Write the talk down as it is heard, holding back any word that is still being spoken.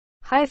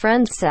Hi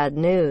friends, sad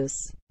news.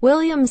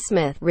 William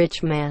Smith,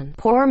 rich man,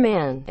 poor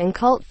man, and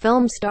cult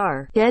film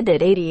star, dead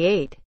at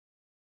 88.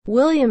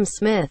 William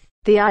Smith,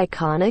 the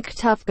iconic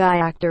tough guy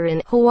actor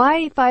in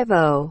Hawaii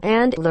Five-0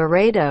 and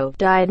Laredo,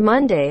 died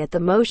Monday at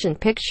the Motion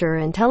Picture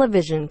and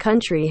Television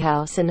Country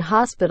House and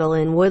Hospital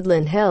in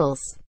Woodland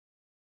Hills.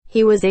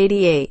 He was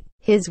 88.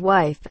 His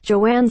wife,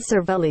 Joanne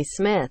Cervelli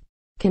Smith,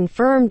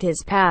 confirmed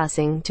his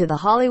passing to The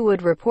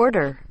Hollywood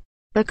Reporter.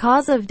 The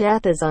cause of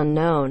death is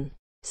unknown.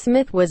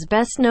 Smith was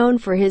best known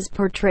for his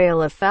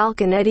portrayal of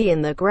Falconetti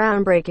in the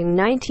groundbreaking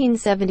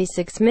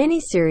 1976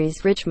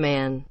 miniseries Rich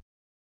Man,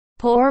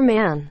 Poor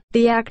Man.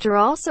 The actor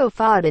also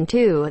fought in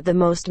two of the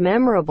most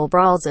memorable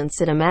brawls in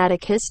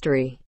cinematic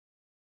history,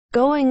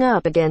 going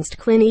up against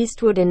Clint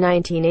Eastwood in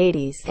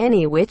 1980's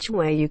Any Which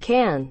Way You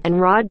Can,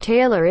 and Rod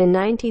Taylor in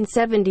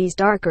 1970's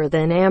Darker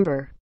Than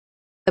Amber.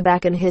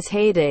 Back in his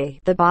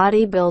heyday, the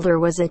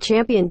bodybuilder was a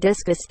champion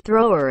discus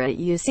thrower at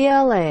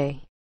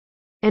UCLA,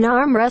 an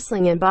arm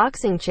wrestling and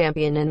boxing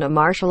champion, and a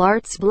martial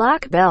arts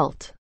black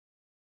belt.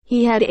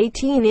 He had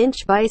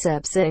 18-inch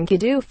biceps and could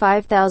do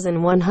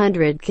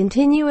 5,100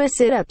 continuous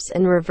sit-ups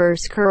and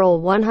reverse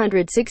curl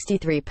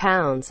 163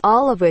 pounds,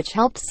 all of which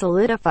helped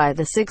solidify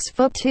the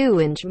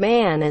 6'2"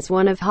 man as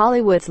one of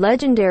Hollywood's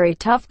legendary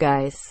tough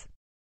guys.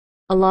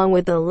 Along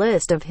with a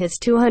list of his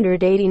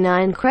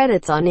 289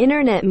 credits on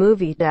Internet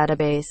Movie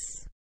Database,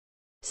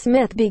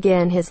 Smith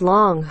began his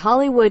long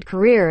Hollywood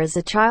career as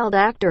a child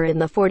actor in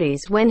the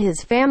 40s when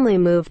his family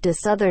moved to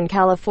Southern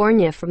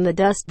California from the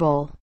Dust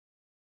Bowl.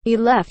 He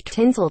left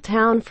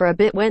Tinseltown for a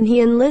bit when he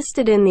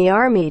enlisted in the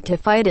Army to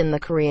fight in the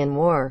Korean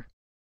War.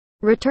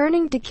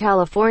 Returning to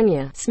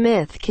California,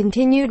 Smith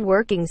continued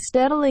working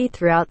steadily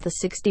throughout the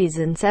 60s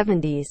and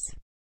 70s,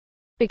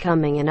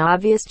 becoming an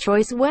obvious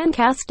choice when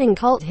casting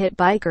cult hit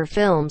biker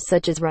films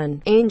such as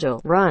Run, Angel,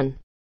 Run,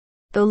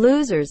 The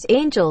Losers,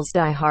 Angels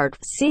Die Hard,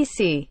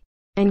 CC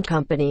and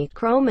Company,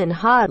 Chrome and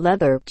Hot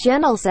Leather,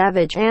 Gentle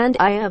Savage, and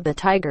Eye of the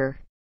Tiger.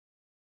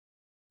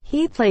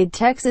 He played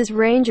Texas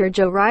Ranger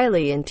Joe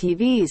Riley in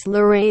TV's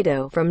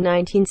Laredo from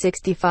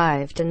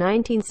 1965 to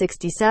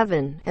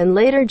 1967, and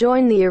later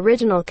joined the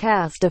original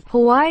cast of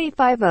Hawaii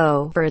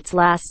Five-0 for its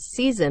last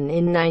season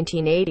in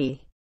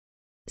 1980.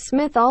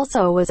 Smith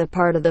also was a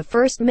part of the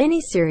first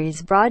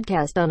miniseries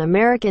broadcast on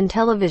American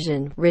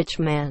television, Rich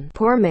Man,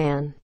 Poor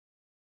Man.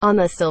 On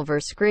the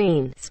silver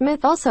screen,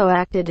 Smith also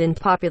acted in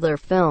popular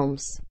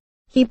films.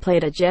 He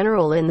played a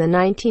general in the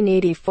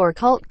 1984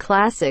 cult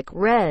classic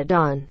Red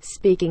Dawn,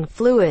 speaking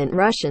fluent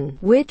Russian,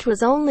 which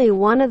was only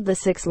one of the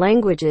 6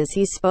 languages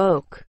he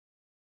spoke.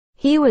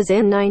 He was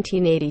in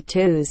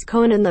 1982's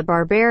Conan the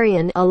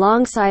Barbarian,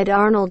 alongside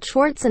Arnold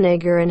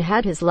Schwarzenegger, and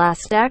had his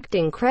last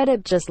acting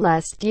credit just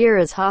last year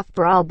as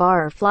Hofbräu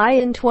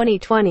Barfly in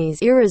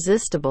 2020's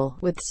Irresistible,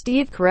 with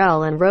Steve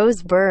Carell and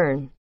Rose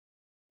Byrne.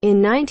 In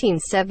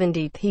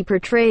 1970, he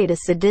portrayed a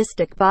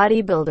sadistic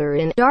bodybuilder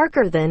in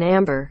Darker Than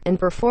Amber, and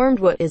performed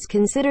what is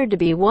considered to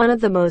be one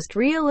of the most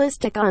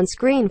realistic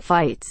on-screen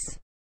fights,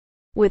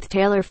 with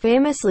Taylor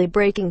famously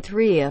breaking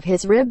 3 of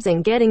his ribs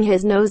and getting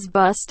his nose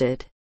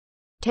busted.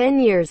 10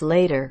 years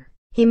later,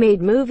 he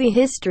made movie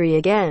history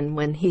again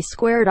when he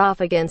squared off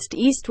against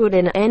Eastwood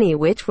in Any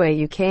Which Way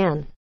You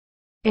Can.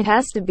 It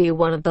has to be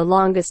one of the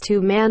longest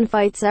two-man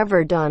fights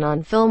ever done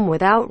on film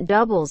without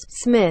doubles,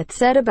 Smith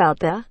said about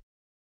the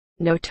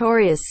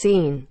notorious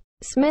scene.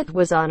 Smith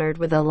was honored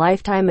with a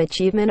Lifetime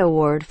Achievement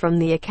Award from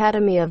the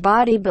Academy of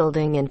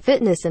Bodybuilding and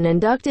Fitness and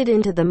inducted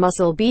into the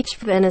Muscle Beach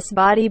Venice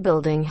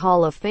Bodybuilding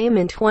Hall of Fame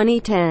in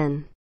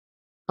 2010.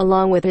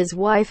 Along with his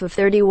wife of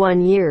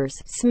 31 years,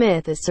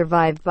 Smith is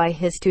survived by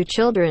his 2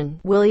 children,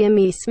 William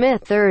E.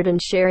 Smith III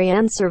and Sherry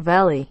Ann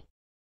Cervelli.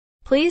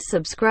 Please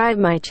subscribe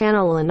my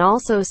channel and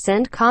also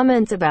send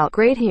comments about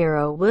great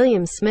hero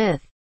William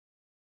Smith.